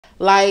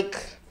Like,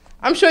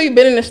 I'm sure you've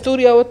been in the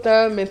studio with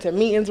them, been to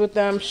meetings with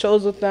them,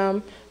 shows with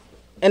them,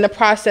 in the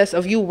process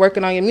of you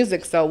working on your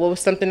music. So what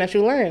was something that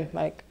you learned?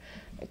 Like,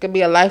 it could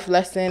be a life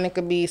lesson. It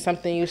could be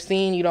something you've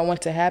seen you don't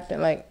want to happen.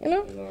 Like, you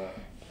know?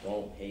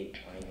 Don't hate.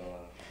 I ain't gonna lie.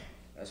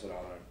 That's what I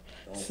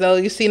learned. So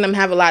you seen them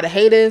have a lot of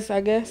haters, I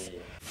guess? Yeah.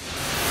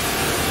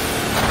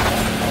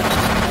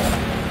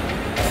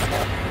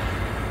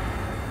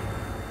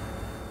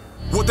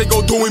 What they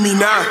gon' do with me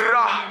now?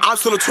 I'm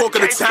still the talk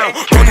of the town.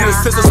 Running the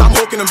sisters, I'm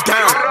hooking them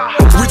down.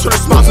 We turn the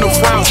smiles into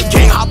frowns.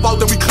 Gang hop out,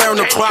 then we clearing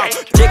the crowd.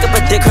 Jacob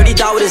a dick, heard he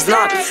died with his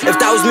knock. If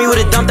that was me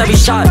with a dump, that be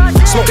shot.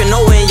 Smoking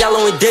Noah and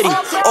yellow and Diddy.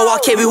 Oh, I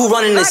can't be who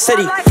running the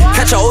city.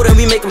 Catch a older and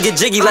we make him get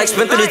jiggy. Like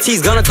spin through the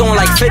T's, gonna throw him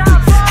like 50.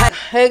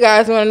 Hey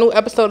guys, we're on a new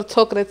episode of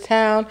Talk of the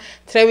Town.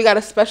 Today we got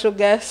a special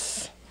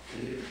guest.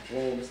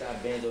 Whoa, Mr.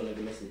 Bando,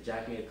 nigga, Mr.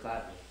 Jack me a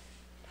clap me.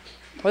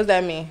 What does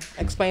that mean?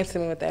 Explain to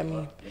me what that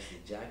means.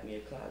 Mr. Jack me a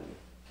clap me.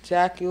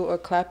 Jack you or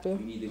clap you?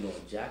 You either gonna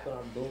jack what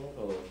I'm doing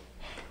or...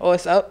 Oh,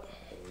 it's up?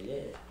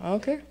 Yeah.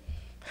 Okay.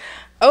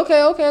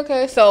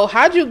 Okay. So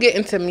how'd you get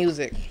into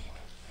music?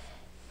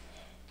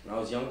 When I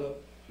was younger,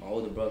 my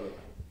older brother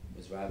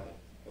was rapping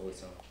all the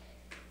time.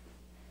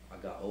 I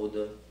got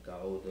older,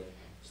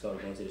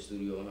 started going to the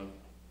studio with him.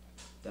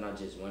 Then I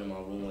just went in my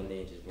room one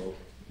day and just wrote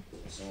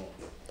a song.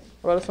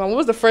 Wrote a song. What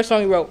was the first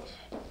song you wrote?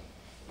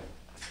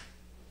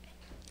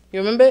 You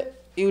remember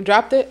it? You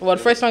dropped it? Well,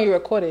 the first song you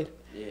recorded.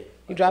 Yeah.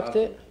 You dropped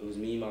it? It was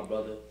me, my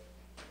brother,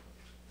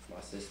 my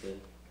sister,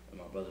 and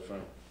my brother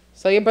friend.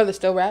 So your brother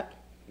still rap?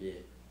 Yeah.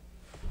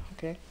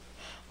 Okay.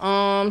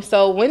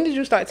 So when did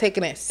you start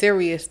taking it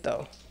serious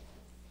though?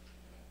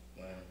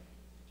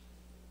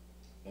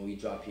 When we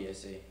dropped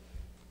PSA.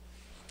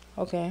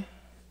 Okay.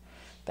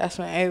 That's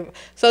when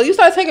so you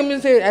started taking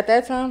music serious at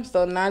that time?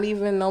 So not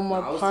even no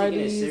more I was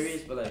parties? taking it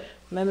serious, but like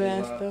none of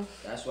that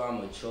stuff? That's why I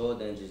matured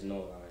and just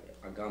know like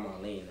I got my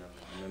lane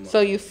now.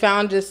 So you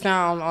found your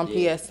sound on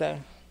PSA.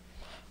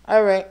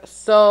 All right.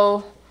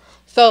 So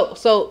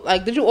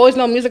like, did you always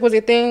know music was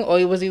your thing,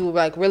 or was you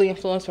like really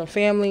influenced from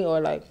family, or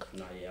like?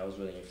 Nah, yeah, I was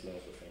really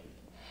influenced with family.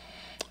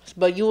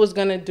 But you was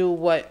gonna do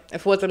what?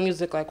 If it wasn't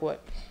music, like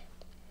what?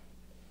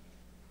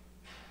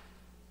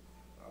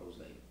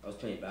 I was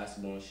playing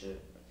basketball and shit.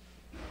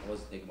 I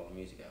wasn't thinking about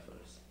music at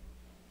first.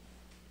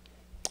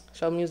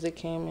 So music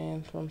came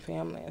in from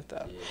family and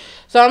stuff. Yeah.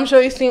 So I'm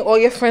sure you've seen all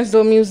your friends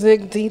do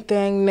music,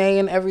 D-Thing, Nay,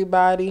 and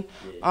everybody.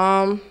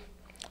 Yeah.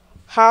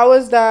 How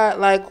is that,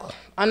 like,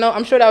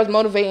 I'm sure that was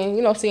motivating,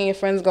 you know, seeing your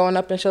friends going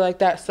up and shit like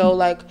that. So,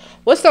 like,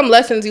 what's some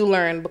lessons you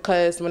learned?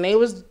 Because when they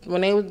was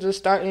just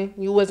starting,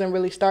 you wasn't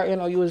really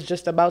starting, or you was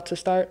just about to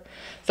start.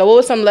 So what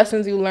were some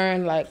lessons you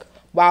learned, like,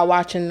 while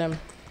watching them?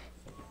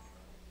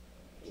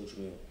 What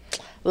you mean?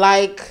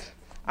 Like,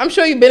 I'm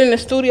sure you've been in the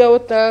studio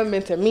with them,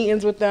 been to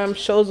meetings with them,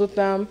 shows with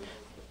them,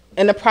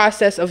 in the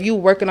process of you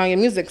working on your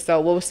music.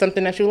 So what was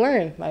something that you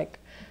learned? Like,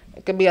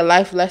 it could be a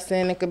life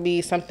lesson. It could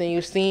be something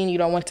you've seen you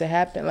don't want to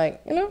happen.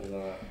 Like, you know?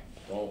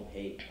 Don't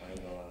hate. I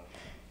ain't gonna lie.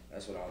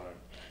 That's what I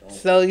learned.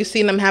 So you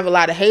seen them have a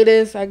lot of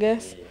haters, I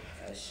guess? Yeah,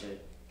 that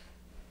shit.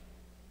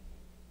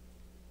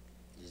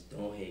 Just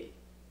don't hate.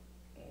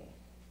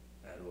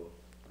 At all.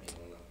 I ain't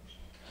gonna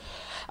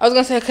lie. I was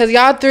gonna say, cause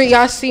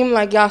y'all seem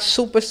like y'all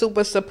super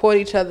support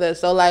each other.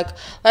 So like,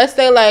 let's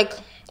say like,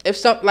 if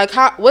some like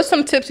what's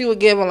some tips you would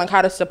give on like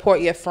how to support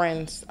your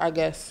friends, I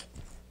guess?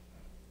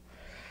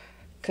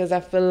 Cause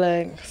I feel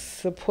like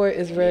support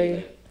is very.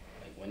 Like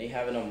when they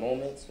having them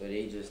moments where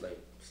they just like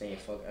saying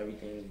fuck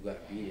everything, you gotta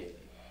be there.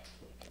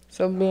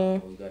 So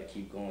being. You gotta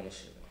keep going and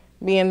shit.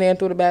 Being there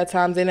through the bad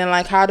times, and then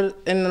like how do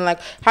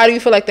you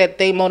feel like that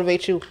they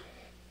motivate you?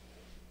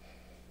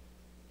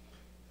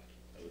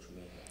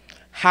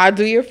 How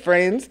do your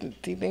friends, do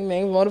you think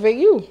they motivate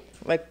you?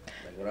 Like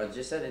what I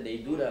just said, that they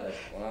do that.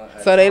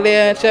 Like, so they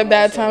there at your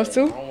bad times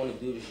too? I don't want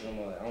to do this shit.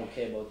 I'm like, I don't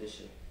care about this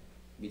shit.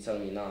 Be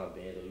telling me, nah,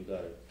 Bando, you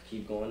gotta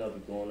keep going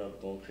up,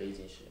 going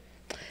crazy and shit.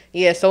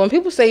 Yeah, so when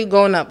people say you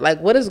going up, like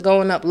what does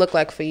going up look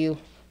like for you?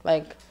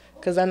 Like,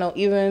 cause I know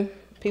even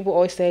people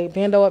always say,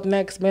 Bando up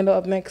next, Bando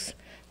up next.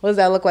 What does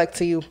that look like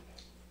to you,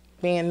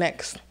 being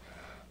next?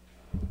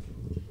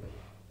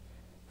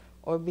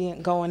 Or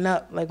going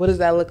up, like what does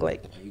that look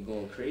like? Are you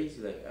going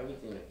crazy, like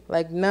everything?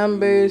 Like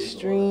numbers,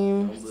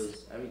 streams.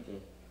 Numbers,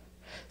 everything.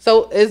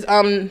 So is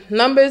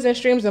numbers and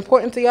streams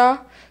important to y'all?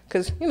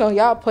 Cause you know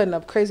y'all putting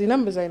up crazy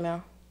numbers right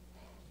now.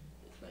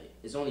 Like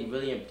it's only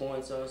really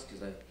important to us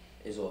cause like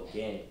it's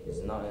organic. It's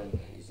nothing.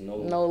 It's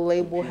no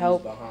label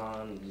help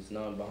behind. There's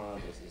nothing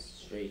behind this. It's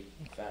straight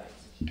facts.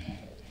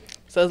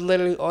 So it's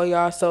literally all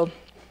y'all. So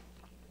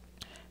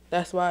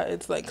that's why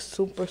it's like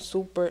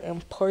super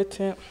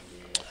important.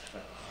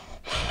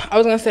 I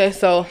was gonna say,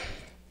 so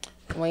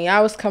when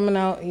y'all was coming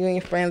out, you and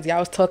your friends, y'all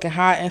was talking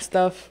hot and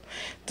stuff.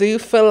 Do you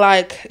feel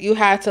like you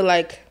had to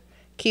like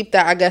keep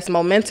that, I guess,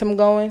 momentum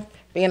going,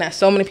 being that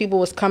so many people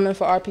was coming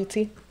for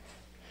RPT?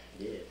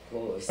 Yeah, of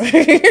course.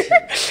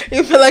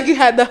 You feel like you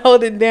had to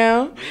hold it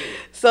down? Yeah.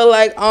 So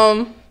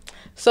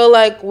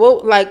like,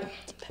 what, like,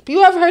 have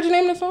you ever heard your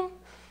name in the song?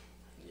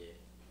 Yeah,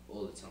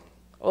 all the time.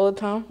 All the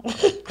time.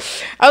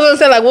 I was gonna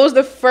say, like, what was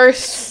the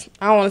first?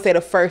 I don't want to say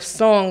the first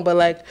song, but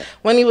like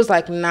when he was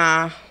like,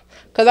 nah,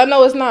 because I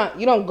know it's not.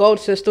 You don't go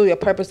to the studio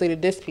purposely to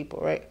diss people,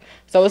 right?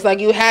 So it's like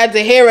you had to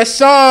hear a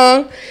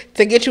song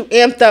to get you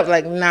amped up.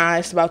 Like, nah,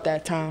 it's about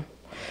that time.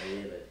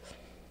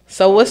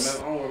 So what's?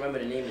 I don't remember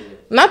the name of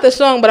it. Not the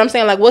song, but I'm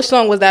saying like, what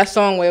song was that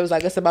song where it was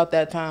like it's about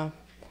that time?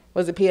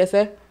 Was it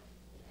PSA?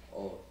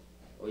 Oh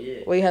yeah.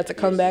 Where you had to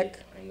come back.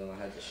 I ain't gonna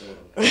have to show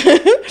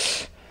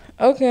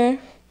them.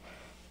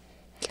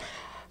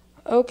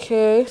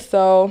 Okay,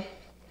 so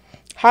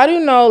how do you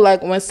know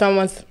like when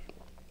someone's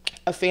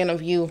a fan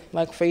of you,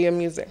 like for your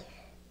music?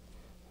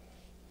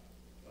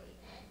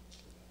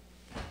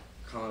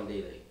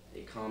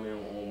 They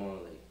comment on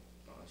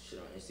my shit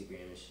on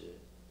Instagram and shit,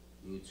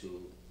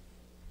 YouTube.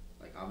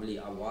 Like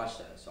I watch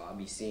that, so I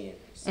be seeing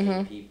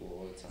people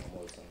all the time.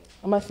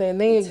 I'm about to say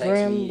they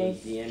text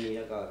me, DM me,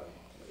 I got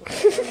a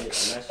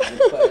message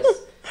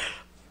request.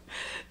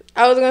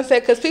 I was gonna say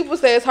because people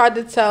say it's hard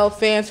to tell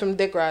fans from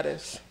dick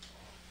riders.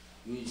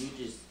 You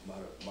just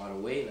by the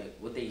way like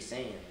what they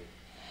saying.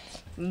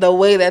 The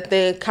way that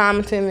they're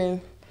commenting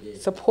and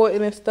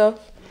supporting and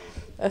stuff.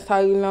 That's how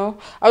you know.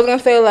 I was gonna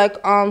say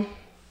like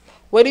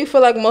where do you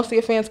feel like most of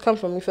your fans come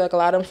from? You feel like a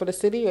lot of them from the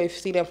city, or you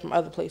see them from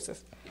other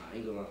places? I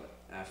ain't gonna lie.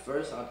 At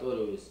first I thought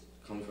it was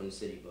coming from the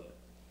city, but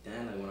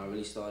then like when I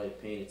really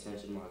started paying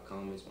attention to my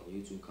comments, my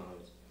YouTube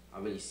comments, I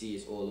really see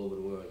it's all over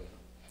the world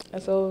now.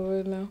 That's all over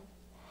it now.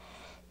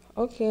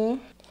 Okay.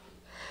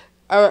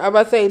 I'm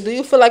about to say, do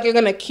you feel like you're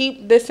gonna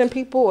keep dissing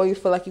people, or you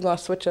feel like you're gonna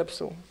switch up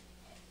soon?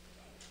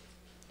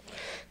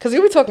 Cause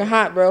you were talking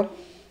hot, bro.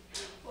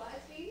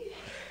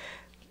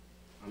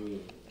 I mean,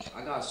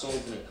 I got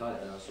songs in the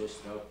cut that I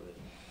switched up, but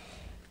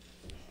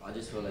I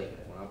just feel like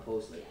when I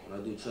post, like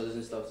when I do trailers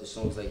and stuff to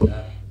songs like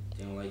that,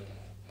 they don't like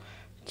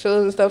that.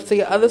 Trailers and stuff to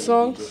your other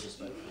songs?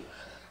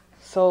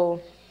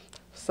 So,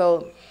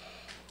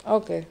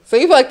 okay. So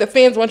you feel like the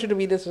fans want you to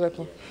be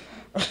disrespectful?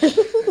 Yeah.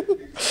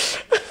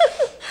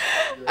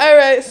 All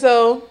right,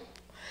 so,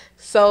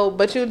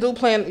 but you do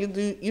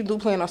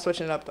plan on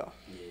switching it up though.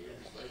 Yeah.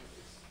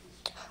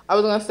 I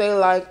was gonna say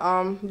like,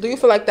 do you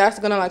feel like that's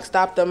gonna like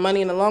stop the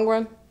money in the long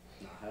run?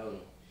 Nah, hell no.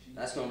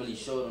 That's gonna really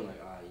show them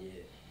like, yeah.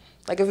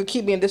 Like if you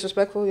keep being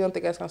disrespectful, you don't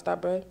think that's gonna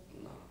stop bread?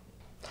 Nah.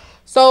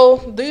 So,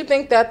 do you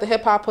think that the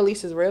hip hop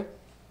police is real?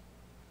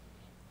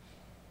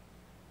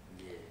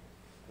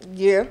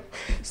 Yeah.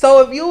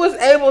 So if you was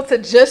able to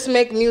just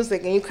make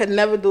music and you could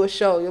never do a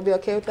show, you'll be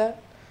okay with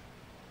that?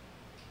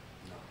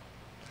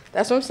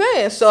 That's what I'm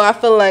saying. So I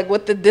feel like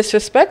with the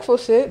disrespectful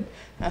shit,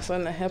 that's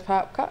when the hip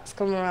hop cops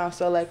come around.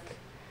 So like,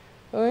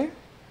 okay.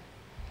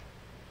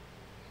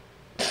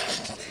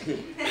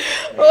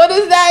 What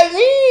does that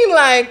mean?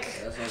 Like,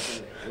 that's what I'm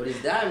saying. What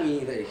does that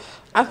mean? Like,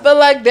 I feel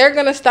like they're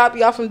gonna stop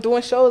y'all from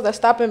doing shows. That's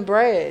stopping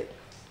bread.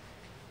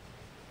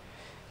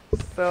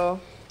 So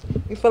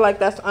you feel like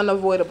that's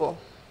unavoidable.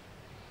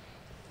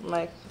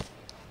 Like,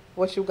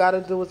 what you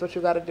gotta do is what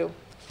you gotta do.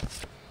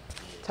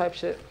 Type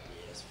shit.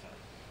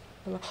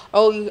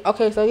 Oh,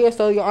 okay, so yeah,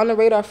 so you're on the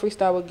radar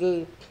freestyle with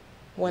Gabe.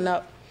 Went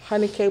up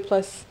 100K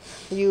plus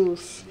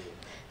views.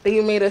 Then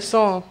you made a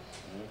song.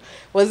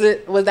 Was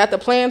that the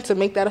plan to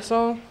make that a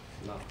song?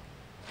 no.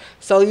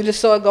 So you just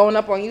saw it going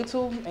up on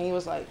YouTube and you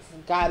was like,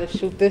 gotta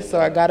shoot this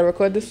or I gotta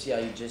record You this? see how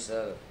you just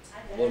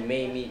what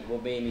made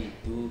me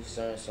do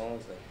certain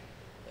songs? Like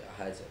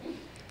I had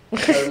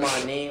to heard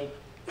my name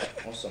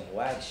on some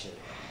whack shit.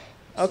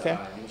 So Okay.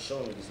 I'm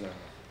showing niggas now,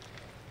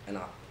 and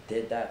I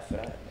did that for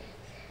that.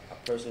 I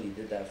personally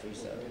did that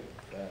freestyle.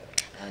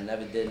 I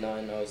never did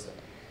nothing else.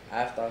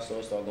 After I saw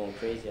it start going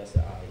crazy, I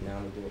said, alright, now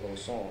I'm gonna do a whole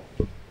song.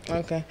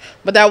 Okay.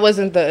 But that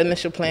wasn't the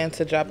initial plan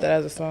to drop that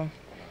as a song.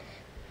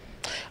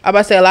 I'm about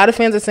to say, a lot of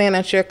fans are saying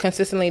that you're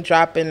consistently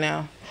dropping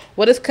now.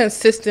 What does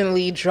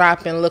consistently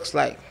dropping looks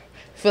like?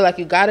 Feel like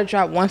you gotta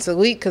drop once a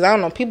week? Because I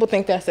don't know, people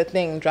think that's the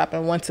thing,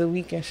 dropping once a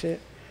week and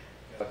shit.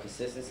 But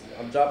consistency,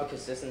 I'm dropping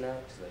consistent now.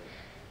 Cause like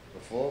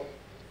before,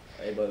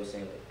 everybody was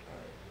saying like,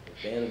 alright,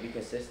 if Bando be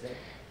consistent,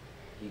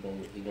 he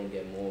gonna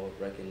get more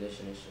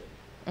recognition and shit.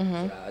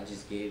 So I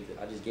just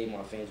gave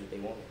my fans what they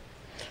wanted.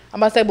 I'm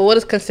about to say, but what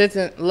does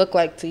consistent look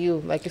like to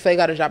you? Like, you say you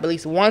gotta drop at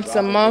least once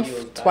a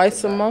month,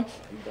 twice a month?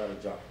 You gotta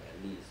drop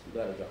at least. You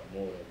gotta drop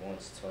more than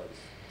once, twice,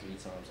 3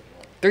 times a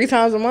month. 3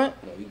 times a month?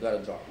 No, you gotta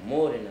drop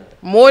more than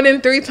that. More than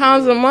 3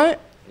 times a month?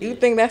 You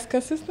think that's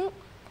consistent?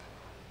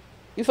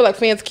 You feel like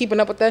fans keeping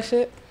up with that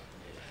shit?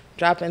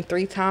 Dropping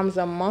 3 times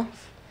a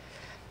month?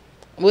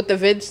 With the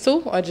vids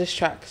too, or just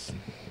tracks?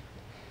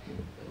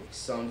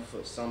 Some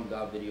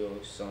got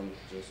videos, some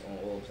just on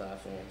all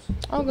platforms.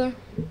 Okay.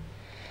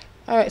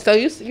 All right, so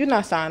you're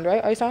not signed,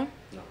 right? Are you signed?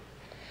 No.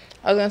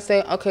 I was gonna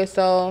say, okay,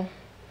 so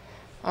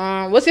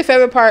what's your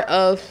favorite part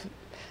of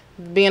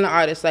being an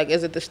artist? Like,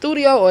 is it the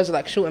studio or is it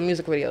like shooting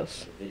music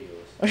videos?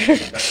 The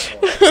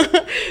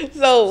videos.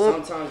 So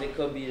sometimes it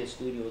could be the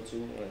studio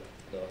too, like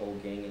the whole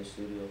gang in the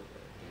studio.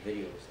 The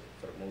videos,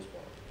 for the most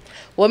part.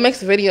 what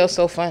makes videos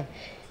so fun?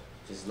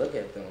 Just look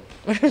at them.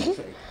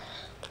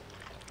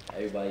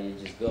 Everybody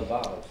just good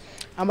vibes.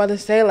 I'm about to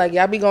say, like,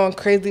 y'all be going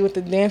crazy with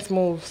the dance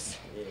moves.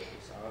 Yeah,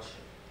 it's our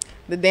shit.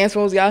 The dance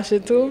moves, y'all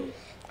shit too?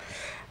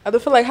 I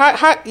just feel like,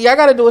 how y'all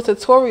got to do a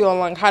tutorial on,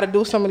 like, how to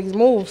do some of these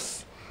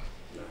moves.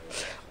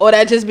 Or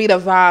that just be the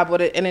vibe or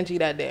the energy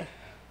that day?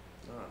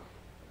 Nah.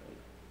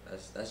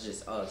 That's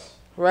just us.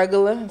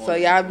 Regular? So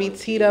y'all be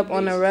teed up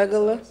on the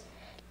regular?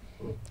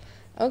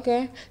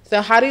 Okay.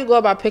 So how do you go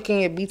about picking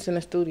your beats in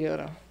the studio,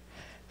 though?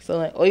 So,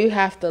 like, or you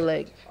have to,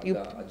 like... I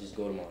just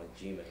go to my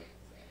Gmail.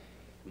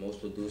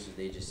 Most producers,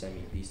 they just send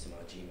me beats to my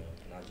Gmail,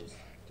 and I just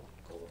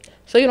go with that.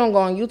 So you don't go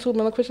on YouTube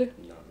and look for shit?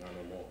 Nah, not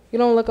no more. You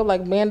don't look up,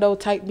 like, Bando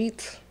type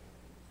beats?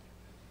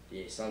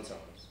 Yeah, sometimes.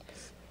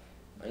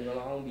 I ain't gonna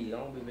lie, I don't be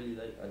really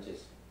like, I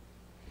just...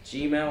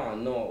 Gmail, I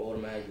know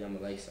automatically I'm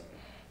gonna like something.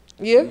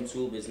 Yeah?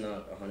 YouTube is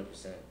not 100%.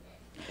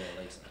 You gonna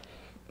like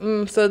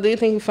something. So do you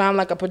think you found,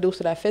 like, a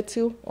producer that fits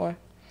you, or?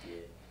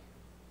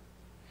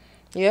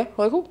 Yeah. Yeah?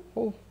 Like,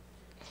 who?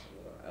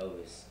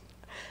 Elvis.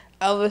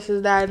 Elvis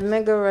is that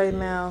nigga right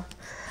now.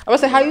 I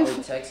was say, how you...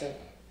 text him,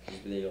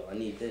 just be like, yo, I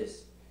need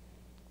this.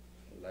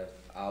 Like,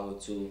 hour or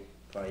two,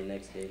 probably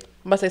next day.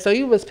 I'm about to say, so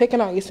you was picking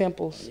out your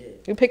samples? Yeah.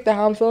 You picked the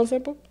How I'm Feeling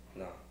sample?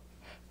 Nah.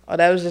 Oh,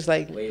 that was just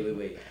like...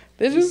 Wait.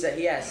 Did He you? said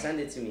he had sent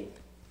it to me,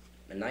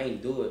 and I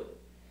ain't do it,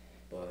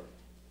 but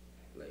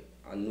like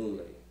I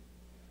knew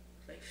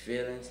like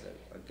feelings, like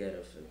I get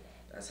it.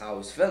 That's how I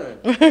was feeling.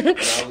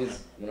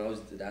 when I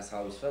was that's how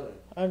I was feeling.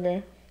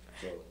 Okay.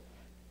 So.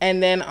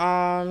 And then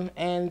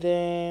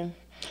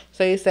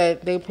so you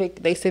said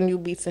they send you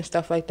beats and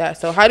stuff like that.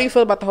 So how do you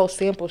feel about the whole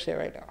sample shit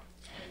right now?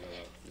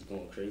 It's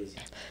going crazy.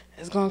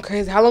 It's going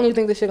crazy. How long do you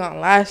think this shit gonna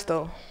last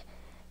though?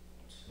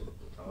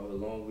 However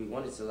long we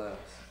want it to last.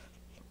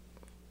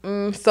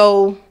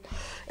 So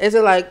is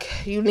it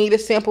like you need a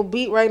sample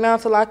beat right now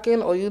to lock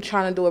in, or you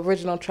trying to do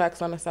original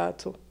tracks on the side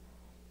too?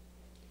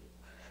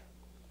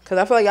 Cause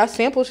I feel like y'all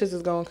sample shit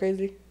is going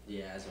crazy.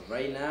 Yeah, as of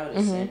right now,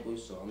 the sample,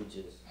 so I'm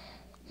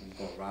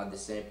gonna ride the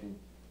sample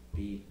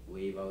beat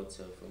wave out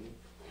to for me.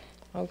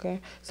 Okay.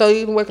 So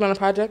you working on a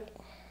project?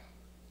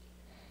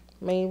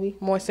 Maybe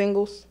more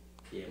singles.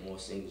 Yeah, more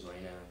singles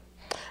right now.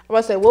 I'm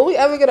about to say, will we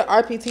ever get an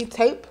RPT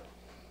tape?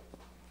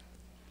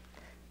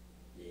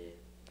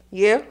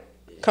 Yeah?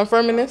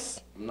 Confirming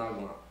this? I'm not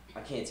gonna.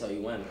 I can't tell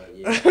you when, but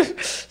yeah.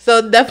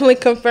 So definitely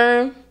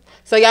confirm.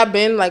 So y'all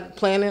been like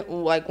planning,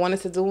 like wanting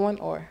to do one,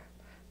 or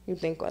you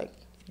think like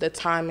the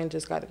timing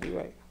just got to be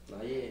right?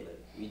 Nah, yeah.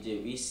 Like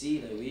we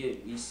see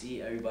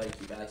everybody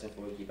keep asking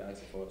for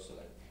it. So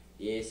like,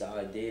 yeah, it's an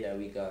idea that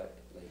we got.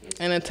 Like,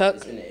 In the tuck?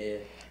 It's in the air.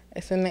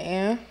 It's in the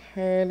air.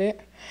 Heard it.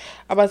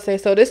 I'm about to say,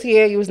 so this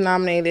year you was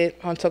nominated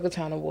on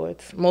Town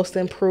Awards, Most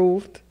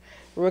Improved,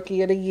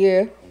 Rookie of the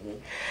Year.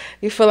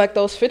 You feel like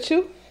those fit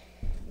you?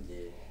 Yeah.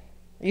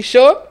 You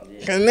sure?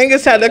 Because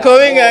niggas had to come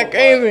in got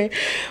crazy.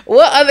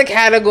 What other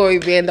category,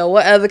 Bando?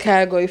 What other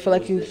category you feel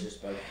like you...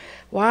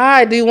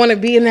 Why do you want to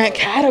be in that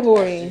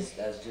category?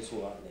 That's just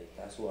who I like.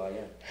 That's who I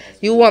am.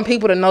 You want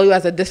people to know you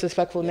as a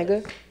disrespectful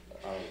nigga?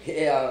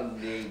 Yeah,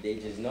 they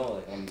just know.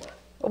 Like, I'm...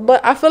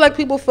 But I feel like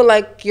people feel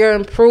like you're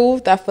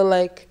improved. I feel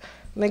like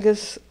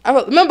niggas...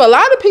 remember, a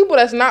lot of people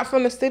that's not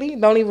from the city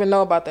don't even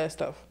know about that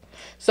stuff.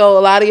 So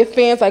a lot of your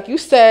fans, like you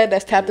said,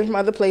 that's tapped in from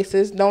other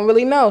places, don't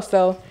really know.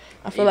 So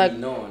I feel like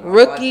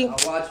rookie, I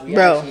watch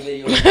bro.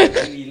 Videos,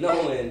 they be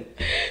knowing.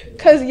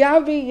 Cause y'all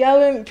be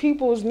yelling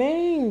people's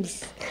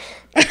names.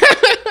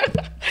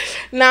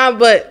 Nah,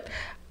 but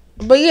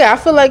yeah, I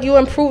feel like you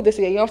improved this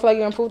year. You don't feel like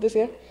you improved this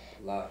year?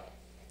 A lot.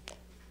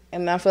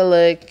 And I feel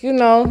like, you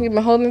know, you've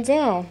been holding it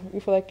down. You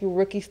feel like you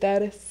rookie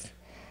status?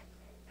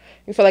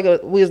 You feel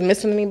like we was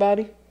missing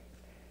anybody?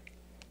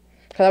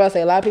 Because I'm about to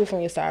say, a lot of people from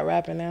your side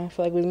rapping now.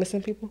 Feel like we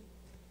missing people?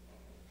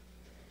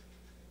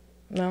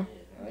 No?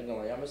 Yeah, I ain't gonna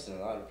lie, y'all missing a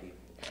lot of people.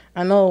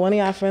 I know, one of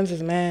y'all friends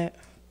is mad.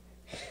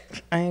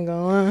 I ain't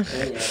gonna lie. One of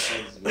y'all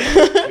friends is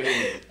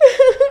mad.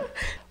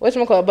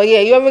 Whatchamacallit? But yeah,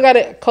 you ever got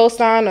a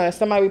co-sign or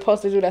somebody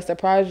reposted you that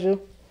surprised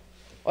you?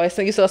 Or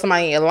so you saw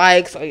somebody in your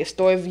likes or your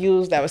story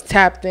views that was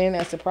tapped in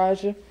that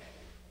surprised you?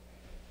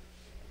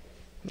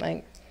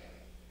 Like,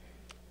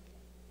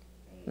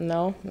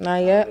 no,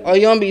 not yet? Or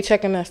you don't be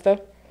checking that stuff?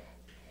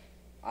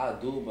 I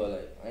do, but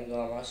like, I ain't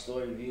gonna lie, my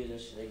story views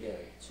and shit, they get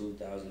like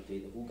 2,000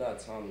 people. Who got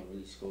time to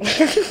really scroll?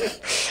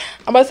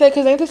 I'm about to say,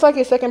 because ain't this like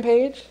your second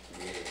page?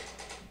 Yeah.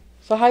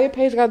 So how your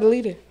page got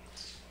deleted?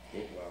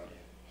 Dick riding.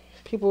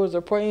 People was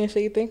reporting and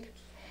shit, you think?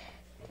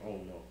 I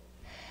don't know.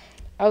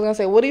 I was going to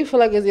say, what do you feel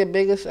like is your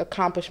biggest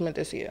accomplishment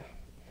this year?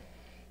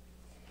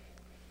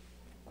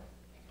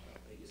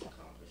 Biggest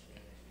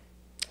accomplishment.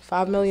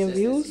 5 million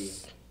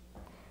views?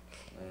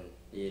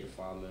 Yeah, the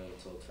 5 million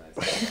talk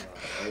facts.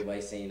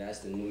 Everybody saying that's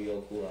the New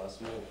York who I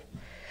smoke.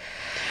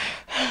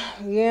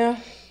 Yeah.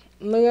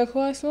 New York who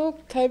I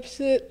smoke? Type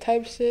shit,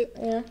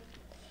 yeah.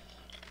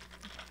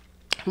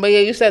 But yeah,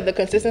 you said the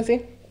consistency?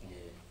 Yeah.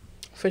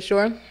 For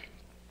sure.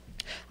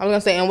 I was going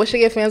to say, and what should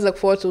your fans look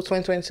forward to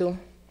 2022? I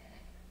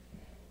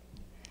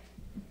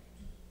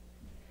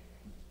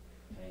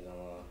ain't gonna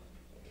lie.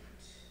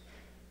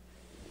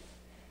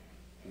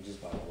 I'm just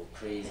about to go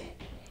crazy.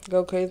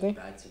 Go crazy?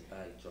 Back to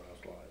back drops.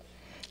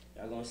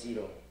 Y'all gonna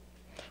Mamacito.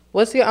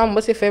 What's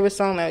your favorite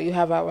song that you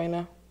have out right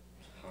now?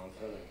 How I'm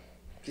feeling.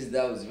 Because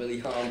that was really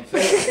how I'm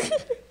feeling.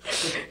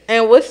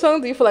 And what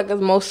song do you feel like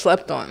is most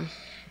slept on?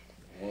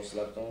 Most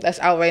slept on? That's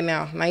out right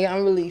now. Now you're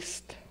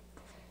unreleased.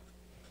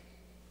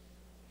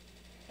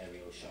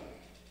 Every Ocean.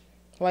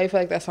 Why do you feel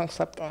like that song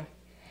slept on?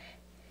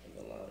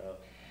 A lot of.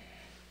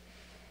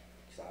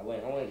 Cause I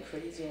went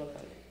crazy on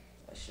that.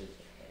 I should.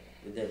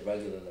 It did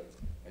regular.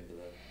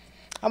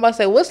 I'm about to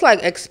say, what's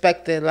like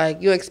expected? Like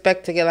you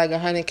expect to get like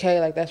 100K,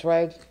 like that's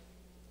right.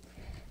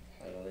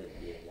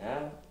 Yeah,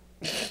 now.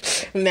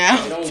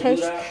 Now. You don't do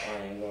that.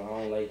 I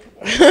don't like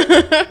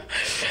it.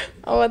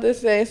 I'm about to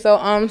say, so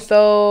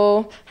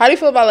how do you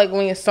feel about like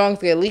when your songs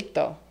get leaked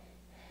though?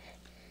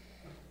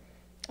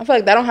 I feel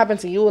like that don't happen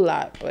to you a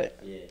lot, but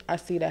yeah. I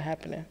see that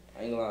happening.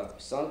 I ain't gonna lie,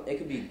 it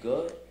could be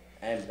good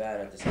and bad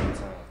at the same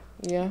time.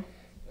 Yeah.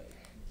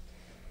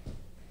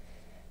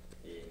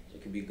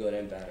 It could be good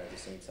and bad at the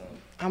same time.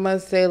 I'm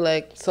about to say,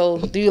 like, so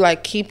do you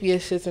like keep your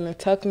shits in the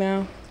tuck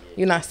now? Yeah.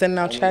 You're not sending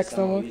out tracks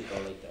no more?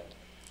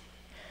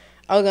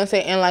 I was gonna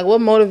say, and like,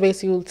 what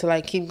motivates you to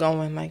like keep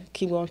going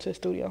to the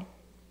studio?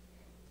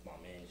 My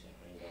manager,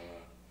 I ain't gonna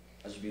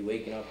lie. I should be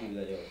waking up, people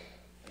like, yo,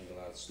 I ain't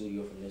gonna lie, the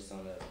studio from this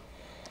time that,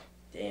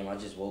 damn, I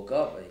just woke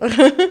up. Like,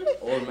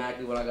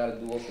 automatically, what I gotta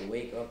do is to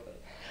wake up.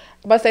 Like.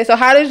 I'm about to say, so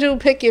how did you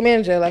pick your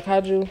manager? Like,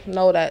 how'd you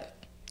know that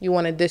you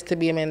wanted this to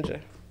be a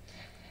manager?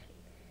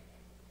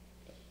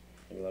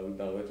 Like, we've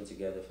been working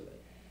together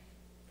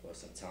for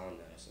some time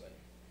now. So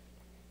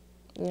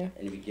like, yeah.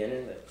 In the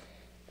beginning, like,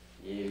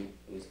 yeah,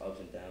 it was ups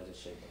and downs and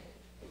shit,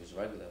 but it was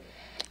regular.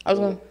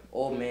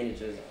 All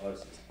managers and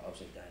artists,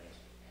 ups and downs.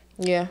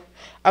 Yeah,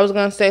 I was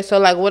gonna say. So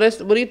like, what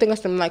do you think are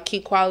some like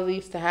key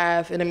qualities to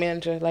have in a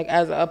manager, like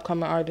as an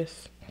upcoming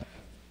artist?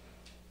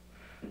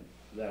 You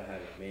gotta have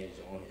a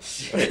manager on his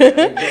shit. I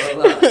ain't gonna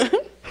lie.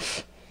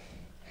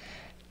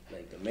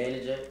 Like the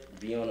manager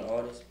be on the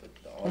artist, but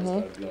the artist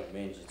gotta be on the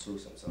manager too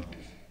sometimes.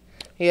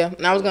 Yeah,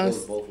 and I was gonna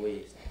go both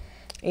ways.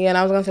 Yeah, and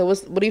I was gonna say,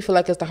 what do you feel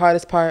like is the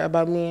hardest part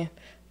about being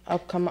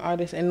upcoming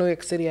artist in New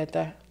York City at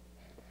that?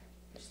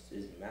 It's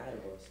mad of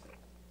us.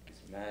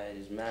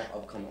 It's mad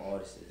upcoming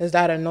artists. Is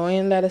that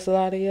annoying that it's a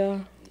lot of y'all?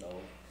 No,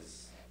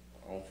 because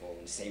I don't fall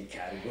in the same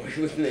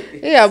category with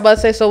niggas. Yeah, but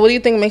say, so what do you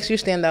think makes you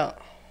stand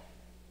out?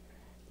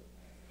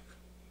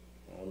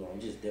 I don't know, I'm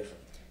just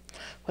different.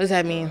 What does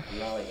that mean? I'm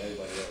not like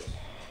everybody else.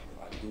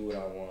 I do what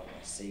I want,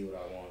 I say what I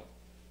want.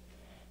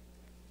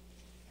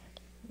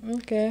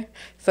 Okay.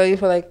 So you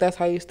feel like that's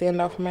how you stand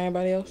out from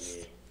everybody else?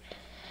 Yeah.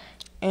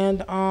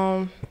 And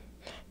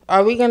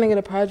are we gonna get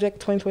a project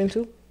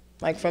 2022?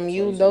 Like from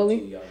you, Dolly?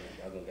 Y'all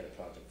gonna get a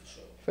project for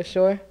sure. For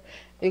sure.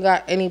 You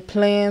got any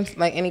plans,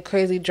 like any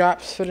crazy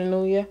drops for the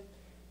new year?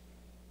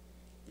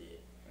 Yeah.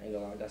 I ain't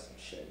gonna lie, I got some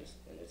shit in this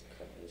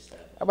stuff.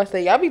 I'm about to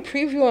say, y'all be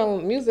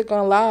previewing music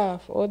on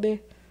live all day.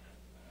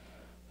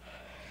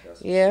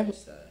 Yeah.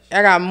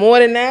 I got more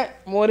than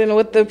that, more than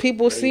what the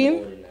people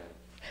seen.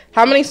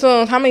 How many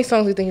songs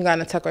do you think you got in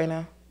the tuck right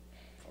now?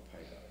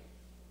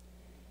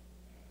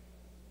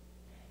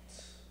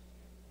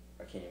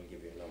 I can't even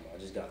give you a number. I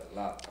just got a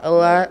lot. A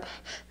lot?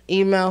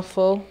 Email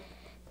full?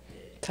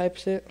 Type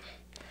shit?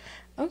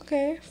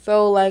 Okay.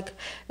 So, like,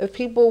 if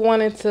people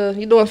wanted to...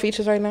 You doing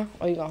features right now?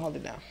 Or you gonna hold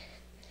it down?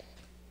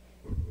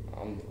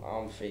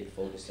 I'm fake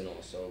focusing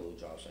on solo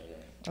drops right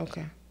now.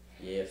 Okay.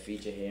 Yeah,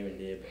 feature here and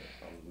there, but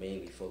I'm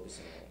mainly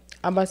focusing on...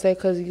 I'm about to say,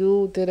 because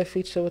you did a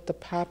feature with the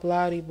Pop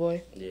Lottie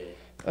boy. Yeah.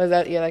 Was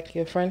that like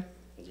your friend?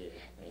 Yeah,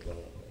 I ain't gonna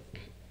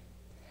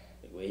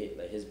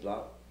like his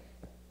block.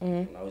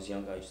 When I was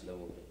young, I used to live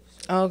with it.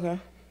 So, oh, okay.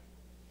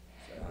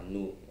 So I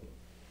knew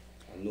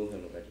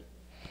him already.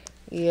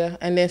 Yeah,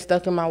 and then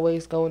Stuck in My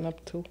Ways going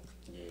up too.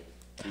 Yeah,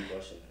 keep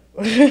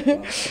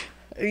rushing.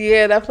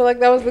 Yeah, I feel like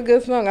that was a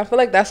good song. I feel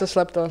like that's a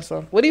slept on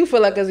song. What do you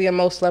feel like is your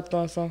most slept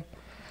on song?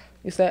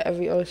 You said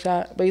Every Old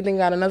Shot, but you think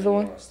you got another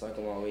one? Stuck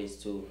in My Ways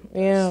too.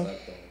 Yeah.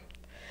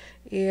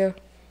 Yeah.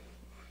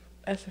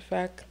 That's a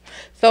fact.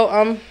 So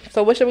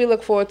what should we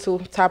look forward to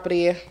top of the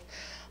year?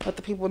 Let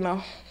the people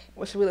know.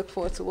 What should we look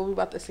forward to? What we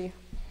about to see?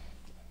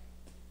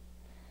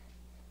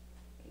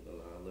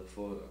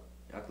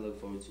 I can look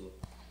forward to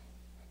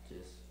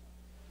just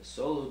the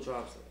solo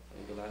drops. I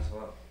think the last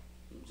while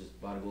I'm just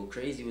about to go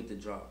crazy with the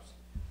drops.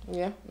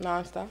 Yeah,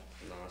 non-stop.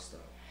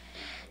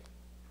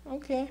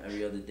 Okay.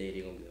 Every other day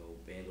they're gonna be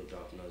Bando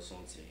drop another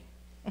song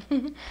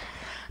today.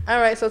 All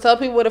right, so tell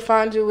people where to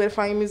find you, where to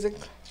find your music.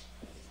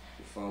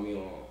 You find me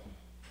on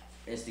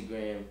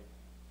Instagram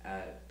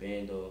at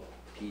Bando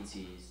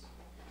PTs.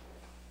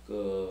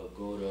 Go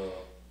to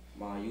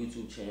my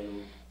YouTube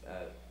channel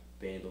at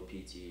Bando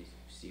PTs.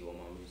 See all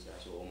my music.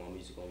 That's where all my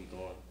music gonna be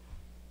going.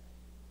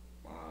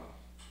 My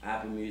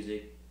Apple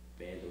Music,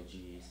 Bando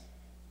G's.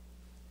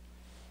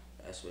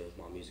 That's where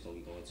my music gonna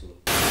be going too.